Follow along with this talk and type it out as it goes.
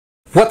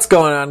What's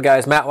going on,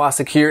 guys? Matt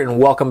Wacek here, and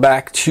welcome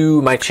back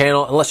to my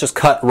channel. And let's just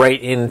cut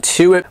right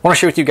into it. I want to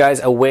share with you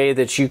guys a way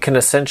that you can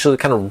essentially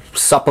kind of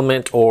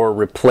supplement or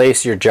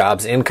replace your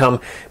job's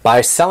income by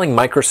selling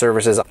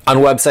microservices on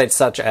websites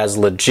such as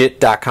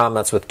legit.com.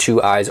 That's with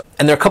 2 I's.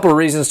 And there are a couple of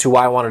reasons to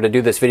why I wanted to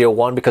do this video.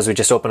 One, because we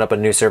just opened up a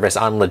new service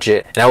on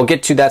Legit, and I will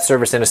get to that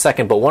service in a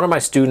second. But one of my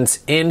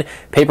students in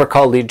paper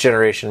called Lead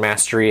Generation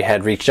Mastery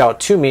had reached out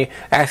to me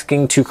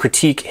asking to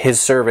critique his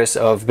service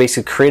of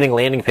basically creating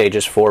landing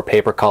pages for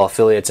pay-per-call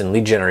affiliates and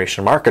lead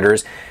generation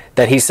marketers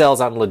that he sells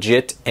on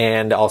Legit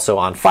and also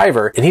on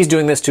Fiverr. And he's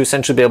doing this to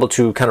essentially be able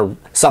to kind of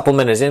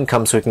supplement his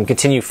income so he can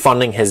continue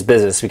funding his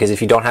business, because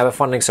if you don't have a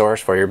funding source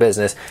for your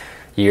business,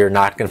 you're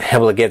not going to be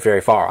able to get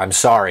very far. I'm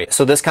sorry.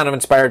 So this kind of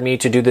inspired me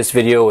to do this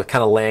video with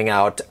kind of laying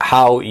out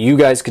how you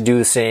guys could do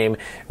the same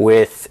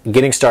with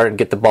getting started,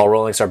 get the ball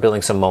rolling, start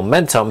building some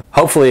momentum,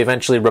 hopefully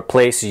eventually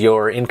replace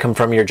your income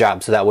from your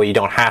job, so that way you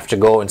don't have to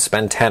go and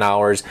spend 10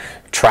 hours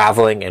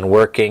traveling and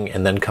working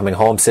and then coming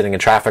home, sitting in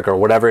traffic or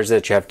whatever it is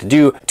that you have to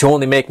do to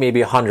only make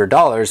maybe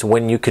 $100,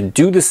 when you could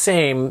do the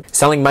same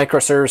selling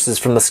microservices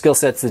from the skill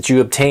sets that you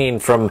obtain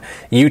from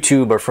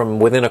YouTube or from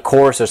within a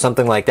course or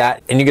something like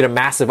that, and you get a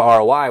massive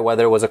ROI,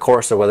 whether it was a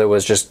course or whether it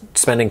was just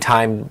spending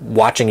time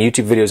watching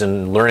YouTube videos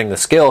and learning the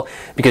skill,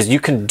 because you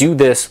can do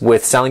this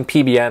with selling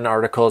PBN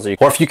articles,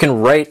 or if you can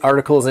write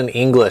articles in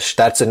English,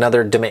 that's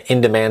another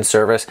in-demand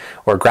service,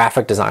 or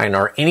graphic design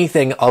or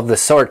anything of the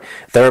sort.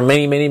 There are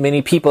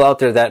many people out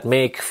there that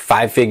make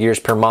 5 figures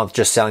per month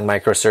just selling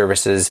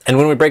microservices. And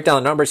when we break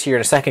down the numbers here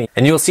in a second,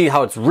 and you'll see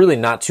how it's really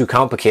not too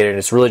complicated.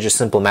 It's really just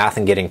simple math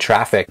and getting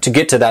traffic to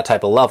get to that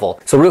type of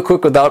level. So real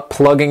quick, without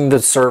plugging the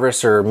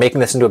service or making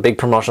this into a big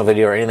promotional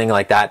video or anything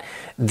like that,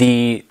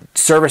 the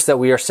service that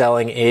we are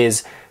selling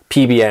is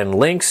PBN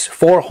links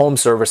for home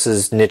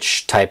services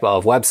niche type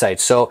of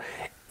websites. So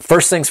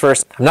first things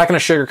first, I'm not going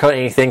to sugarcoat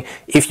anything.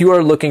 If you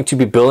are looking to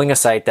be building a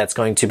site that's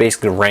going to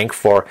basically rank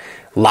for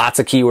lots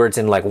of keywords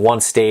in like one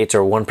state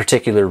or one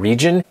particular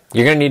region,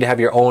 you're going to need to have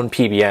your own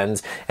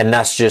PBNs, and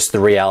that's just the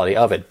reality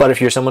of it. But if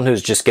you're someone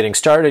who's just getting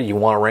started, you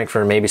want to rank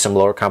for maybe some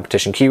lower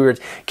competition keywords,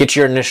 get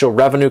your initial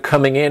revenue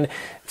coming in,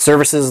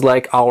 services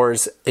like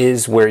ours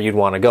is where you'd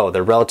want to go.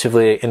 They're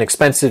relatively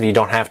inexpensive. You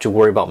don't have to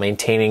worry about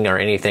maintaining or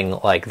anything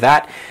like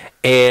that.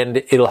 And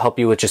it'll help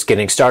you with just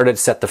getting started,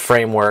 set the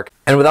framework.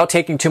 And without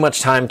taking too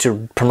much time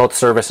to promote the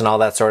service and all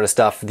that sort of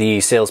stuff,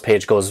 the sales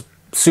page goes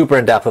super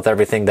in depth with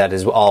everything that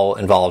is all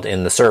involved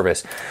in the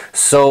service.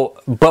 So,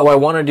 but what I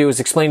want to do is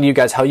explain to you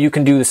guys how you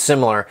can do the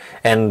similar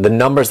and the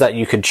numbers that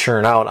you could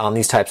churn out on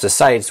these types of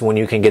sites when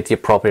you can get the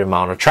appropriate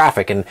amount of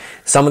traffic. And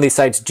some of these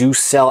sites do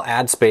sell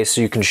ad space,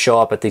 so you can show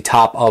up at the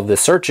top of the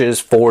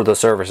searches for the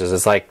services.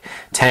 It's like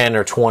 10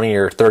 or 20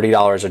 or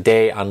 $30 a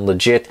day on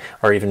Legit,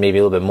 or even maybe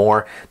a little bit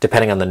more,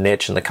 depending on the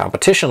niche and the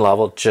competition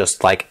level,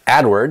 just like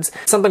AdWords.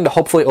 Something to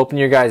hopefully open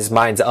your guys'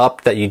 minds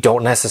up, that you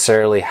don't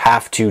necessarily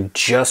have to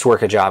just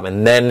work a job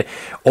and then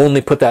only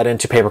put that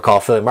into pay-per-call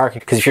affiliate marketing,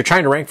 because if you're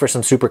trying to rank for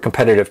some super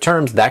competitive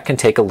terms, that can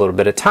take a little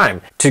bit of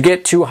time. To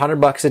get to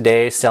 $100 a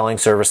day selling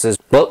services,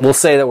 well, we'll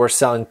say that we're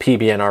selling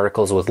PBN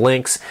articles with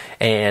links,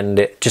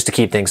 and just to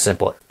keep things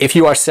simple. If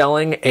you are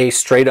selling a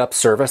straight up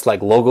service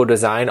like logo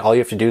design, all you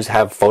have to do is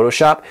have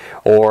Photoshop,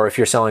 or if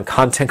you're selling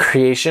content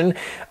creation,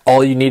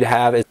 all you need to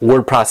have is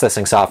word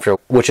processing software,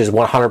 which is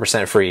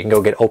 100% free. You can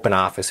go get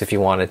OpenOffice if you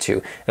wanted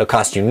to. It'll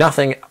cost you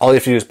nothing. All you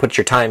have to do is put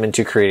your time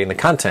into creating the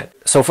content.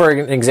 So for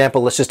an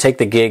example, let's just take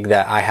the gig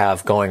that I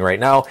have going right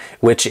now,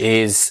 which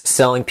is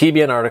selling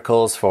PBN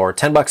articles for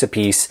 10 bucks a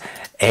piece.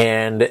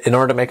 And in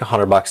order to make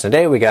 $100 a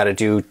day, we got to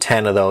do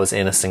 10 of those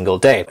in a single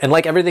day. And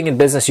like everything in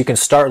business, you can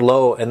start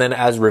low, and then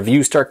as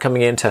reviews start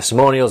coming in,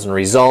 testimonials and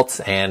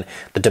results, and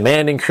the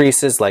demand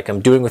increases, like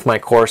I'm doing with my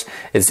course,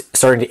 is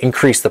starting to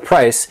increase the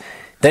price.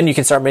 Then you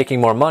can start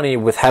making more money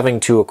with having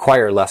to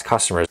acquire less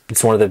customers.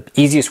 It's one of the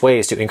easiest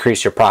ways to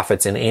increase your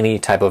profits in any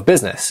type of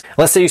business.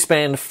 Let's say you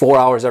spend 4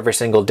 hours every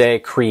single day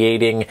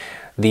creating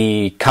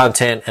the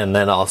content and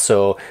then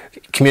also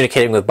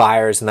communicating with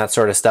buyers and that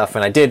sort of stuff.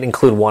 And I did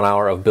include 1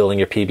 hour of building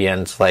your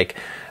PBNs, like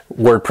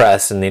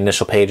WordPress and the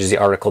initial pages, the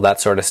article, that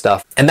sort of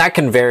stuff. And that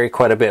can vary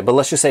quite a bit, but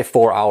let's just say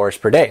 4 hours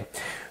per day.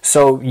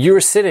 So you're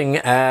sitting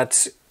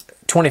at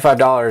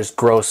 $25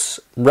 gross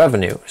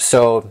revenue.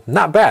 So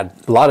not bad.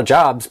 A lot of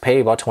jobs pay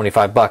about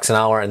 25 bucks an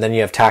hour, and then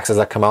you have taxes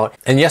that come out.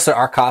 And yes, there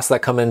are costs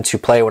that come into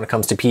play when it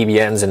comes to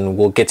PBNs, and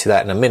we'll get to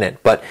that in a minute.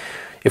 But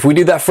if we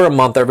do that for a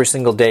month every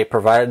single day,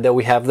 provided that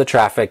we have the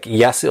traffic,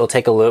 yes, it'll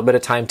take a little bit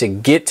of time to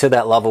get to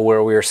that level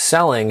where we are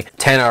selling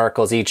 10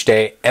 articles each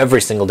day,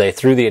 every single day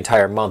through the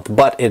entire month.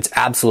 But it's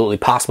absolutely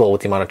possible with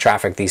the amount of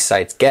traffic these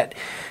sites get.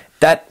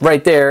 That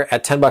right there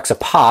at 10 bucks a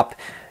pop,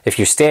 if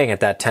you're staying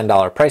at that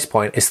 $10 price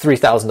point, is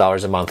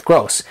 $3,000 a month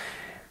gross.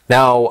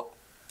 Now,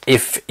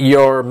 if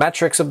your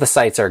metrics of the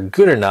sites are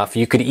good enough,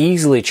 you could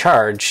easily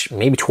charge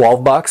maybe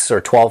 12 bucks or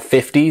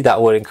 $12.50.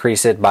 That would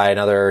increase it by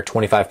another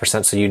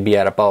 25%. So you'd be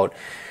at about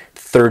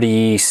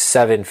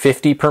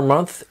 $37.50 per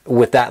month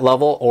with that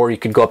level, or you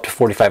could go up to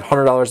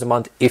 $4,500 a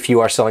month if you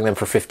are selling them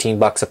for 15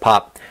 bucks a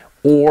pop,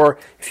 or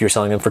if you're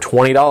selling them for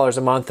 $20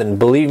 a month, and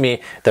believe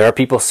me, there are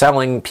people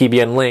selling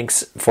PBN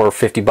links for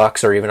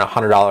 $50 or even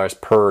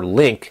 $100 per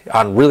link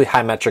on really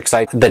high metric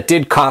sites that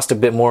did cost a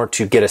bit more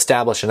to get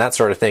established and that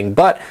sort of thing,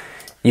 but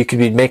you could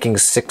be making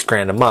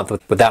 $6,000 a month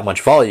with that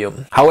much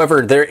volume.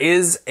 However, there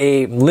is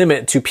a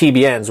limit to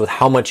PBNs with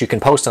how much you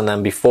can post on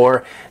them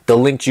before the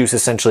link juice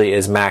essentially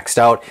is maxed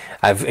out.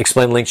 I've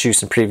explained link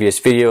juice in previous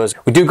videos.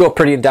 We do go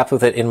pretty in depth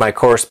with it in my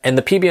course, and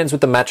the PBNs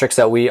with the metrics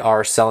that we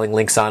are selling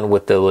links on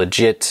with the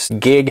legit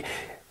gig,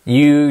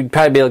 you'd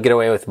probably be able to get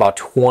away with about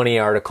 20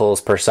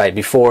 articles per site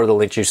before the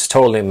link juice is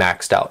totally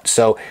maxed out.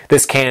 So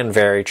this can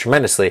vary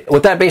tremendously.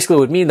 What that basically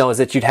would mean though is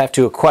that you'd have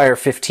to acquire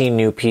 15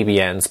 new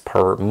PBNs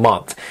per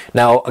month.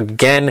 Now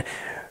again,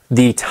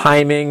 the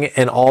timing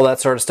and all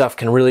that sort of stuff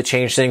can really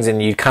change things, and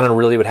you kind of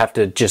really would have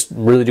to just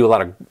really do a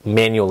lot of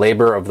manual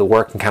labor of the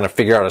work and kind of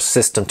figure out a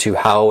system to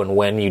how and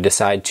when you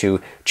decide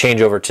to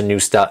change over to new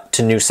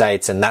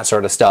sites and that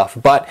sort of stuff.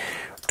 But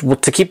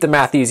to keep the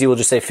math easy, we'll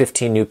just say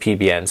 15 new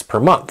PBNs per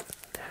month.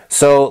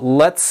 So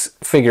let's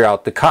figure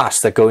out the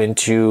costs that go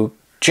into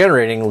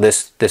generating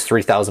this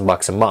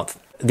 $3,000 a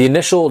month. The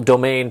initial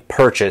domain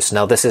purchase,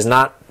 now this is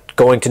not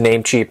going to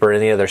Namecheap or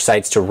any other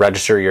sites to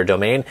register your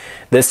domain.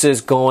 This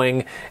is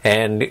going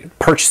and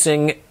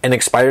purchasing an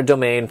expired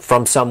domain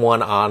from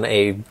someone on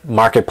a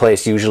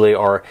marketplace usually,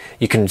 or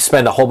you can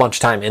spend a whole bunch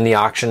of time in the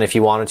auction if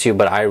you wanted to,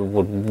 but I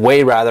would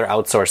way rather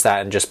outsource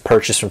that and just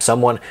purchase from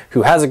someone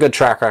who has a good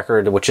track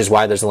record, which is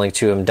why there's a link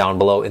to him down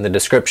below in the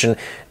description.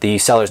 The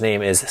seller's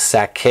name is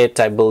Wacek,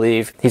 I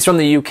believe. He's from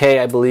the UK,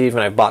 I believe,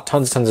 and I've bought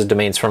tons of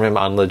domains from him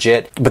on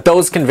legit, but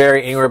those can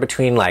vary anywhere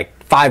between like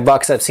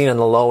 $5 I've seen on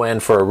the low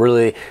end for a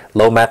really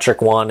low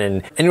metric one,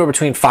 and anywhere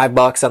between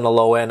 $5 on the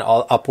low end,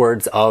 all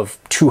upwards of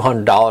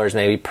 $200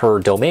 maybe per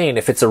domain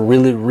if it's a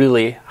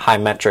really high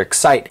metric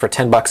site for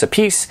 $10 a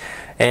piece.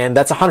 And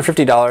that's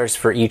 $150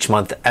 for each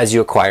month as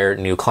you acquire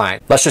new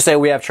clients. Let's just say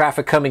we have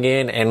traffic coming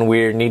in and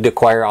we need to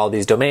acquire all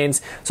these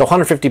domains. So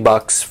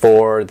 $150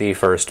 for the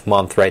first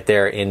month right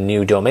there in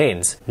new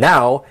domains.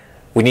 Now,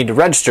 we need to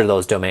register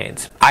those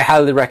domains. I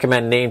highly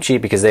recommend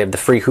Namecheap because they have the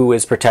free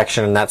whois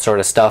protection and that sort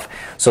of stuff.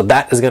 So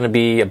that is going to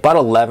be about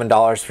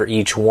 $11 for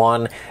each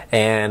one,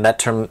 and that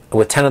term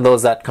with 10 of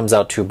those, that comes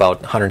out to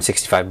about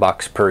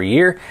 $165 per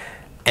year.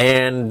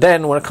 And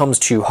then when it comes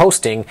to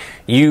hosting,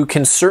 you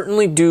can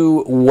certainly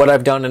do what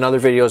I've done in other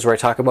videos where I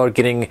talk about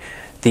getting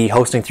the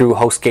hosting through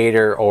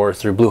HostGator or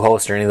through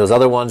Bluehost or any of those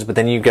other ones, but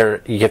then you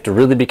have to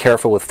really be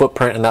careful with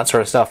footprint and that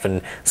sort of stuff,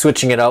 and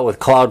switching it out with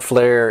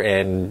Cloudflare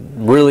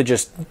and really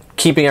just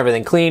keeping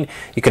everything clean.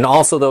 You can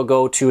also though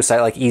go to a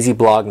site like Easy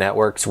Blog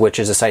Networks, which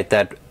is a site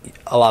that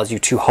allows you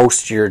to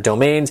host your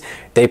domains.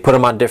 They put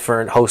them on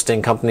different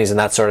hosting companies and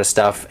that sort of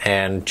stuff,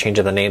 and change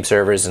up the name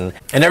servers, and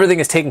everything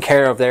is taken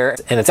care of there,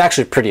 and it's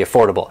actually pretty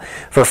affordable.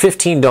 For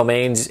 15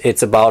 domains,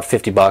 it's about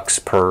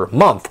 $50 per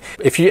month.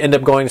 If you end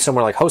up going to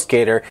somewhere like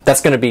HostGator,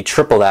 that's going to be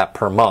triple that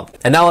per month.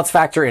 And now let's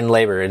factor in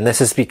labor, and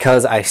this is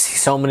because I see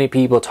so many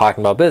people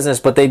talking about business,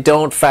 but they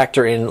don't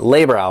factor in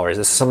labor hours.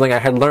 This is something I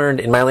had learned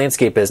in my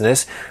landscape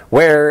business,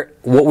 where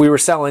what we were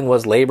selling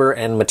was labor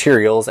and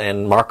materials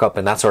and markup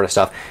and that sort of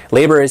stuff.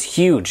 Labor is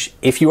huge.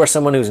 If you are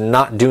someone who's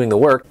not doing the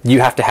work,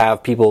 you have to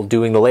have people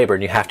doing the labor,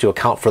 and you have to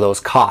account for those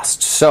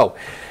costs. So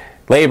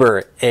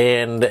labor,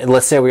 and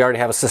let's say we already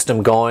have a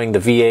system going, the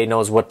VA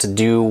knows what to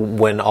do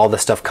when all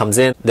this stuff comes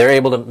in. They're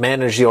able to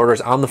manage the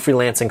orders on the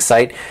freelancing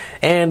site,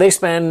 and they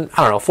spend,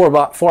 I don't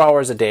know, 4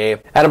 hours a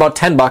day at about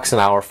 $10 an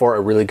hour for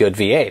a really good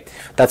VA.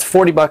 That's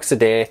 $40 a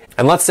day,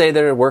 and let's say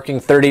they're working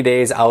 30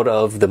 days out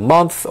of the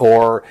month,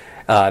 or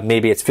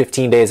maybe it's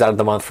 15 days out of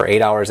the month for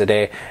 8 hours a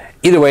day.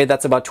 Either way,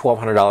 that's about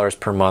 $1,200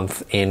 per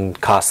month in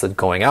costs of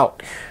going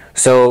out.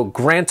 So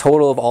grand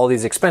total of all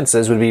these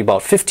expenses would be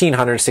about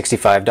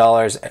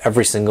 $1,565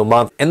 every single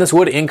month. And this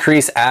would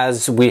increase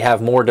as we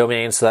have more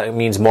domains, so that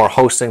means more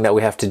hosting that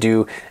we have to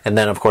do, and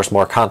then of course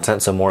more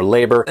content, so more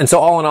labor. And so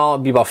all in all,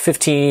 it'd be about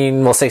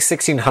we'll say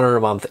 $1,600 a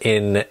month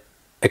in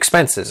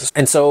expenses.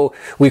 And so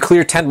we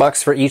clear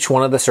 $10 for each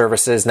one of the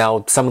services.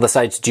 Now, some of the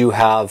sites do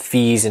have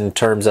fees in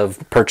terms of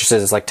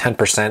purchases. It's like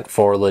 10%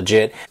 for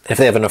legit. If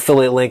they have an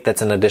affiliate link,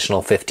 that's an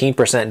additional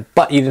 15%,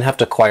 but you didn't have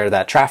to acquire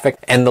that traffic.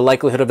 And the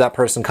likelihood of that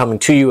person coming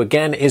to you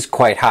again is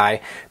quite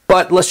high.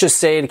 But let's just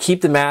say, to keep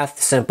the math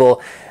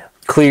simple,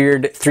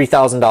 cleared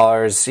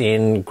 $3,000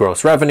 in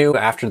gross revenue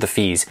after the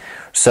fees.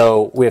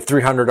 So we have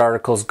 300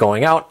 articles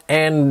going out,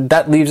 and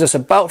that leaves us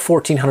about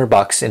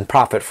 $1,400 in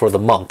profit for the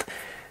month.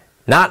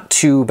 Not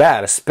too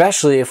bad,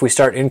 especially if we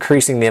start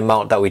increasing the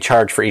amount that we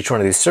charge for each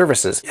one of these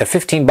services. At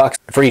 $15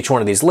 for each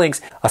one of these links,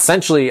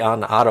 essentially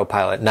on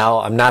autopilot. Now,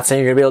 I'm not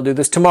saying you're gonna be able to do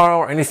this tomorrow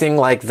or anything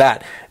like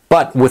that,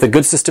 but with a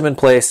good system in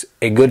place,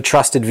 a good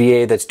trusted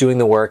VA that's doing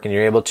the work, and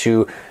you're able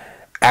to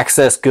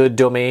access good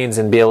domains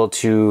and be able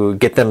to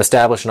get them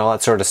established and all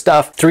that sort of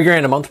stuff.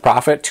 $3,000 a month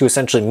profit to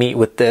essentially meet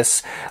with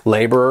this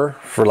laborer,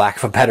 for lack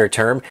of a better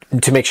term,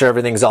 to make sure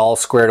everything's all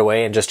squared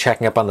away and just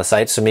checking up on the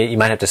site. So you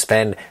might have to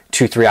spend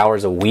 2-3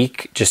 hours a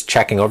week just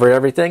checking over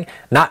everything.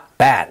 Not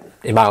bad.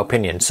 in my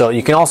opinion. So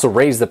you can also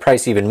raise the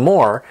price even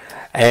more,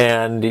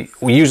 and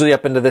we usually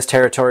up into this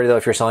territory though.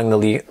 If you're selling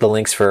the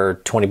links for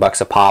 20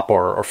 bucks a pop,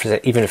 or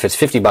even if it's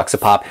 50 bucks a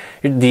pop,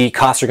 the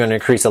costs are going to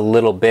increase a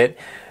little bit.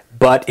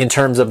 But in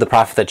terms of the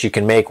profit that you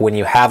can make when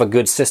you have a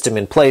good system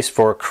in place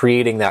for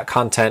creating that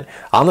content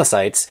on the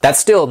sites, that's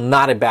still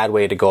not a bad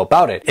way to go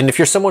about it. And if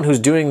you're someone who's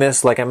doing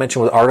this, like I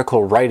mentioned with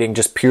article writing,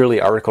 just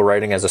purely article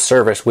writing as a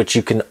service, which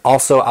you can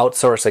also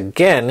outsource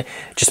again,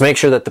 just make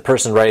sure that the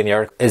person writing the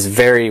article is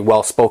very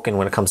well spoken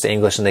when it comes to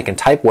English and they can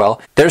type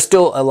well. There's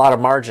still a lot of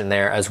margin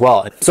there as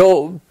well.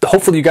 So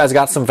hopefully you guys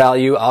got some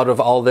value out of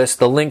all this.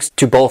 The links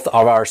to both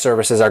of our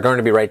services are going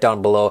to be right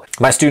down below.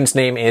 My student's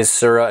name is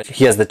Sura.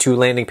 He has the 2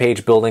 landing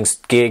page buildings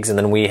gigs, and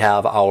then we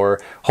have our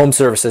home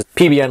services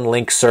PBN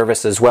link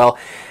service as well.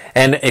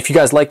 And if you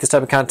guys like this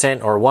type of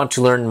content or want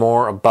to learn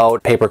more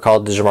about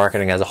pay-per-call digital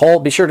marketing as a whole,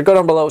 be sure to go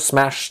down below,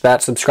 smash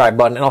that subscribe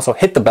button, and also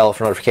hit the bell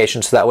for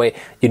notifications so that way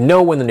you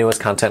know when the newest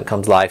content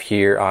comes live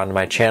here on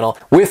my channel.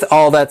 With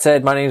all that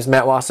said, my name is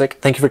Matt Wacek.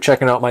 Thank you for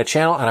checking out my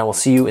channel, and I will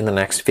see you in the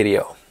next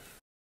video.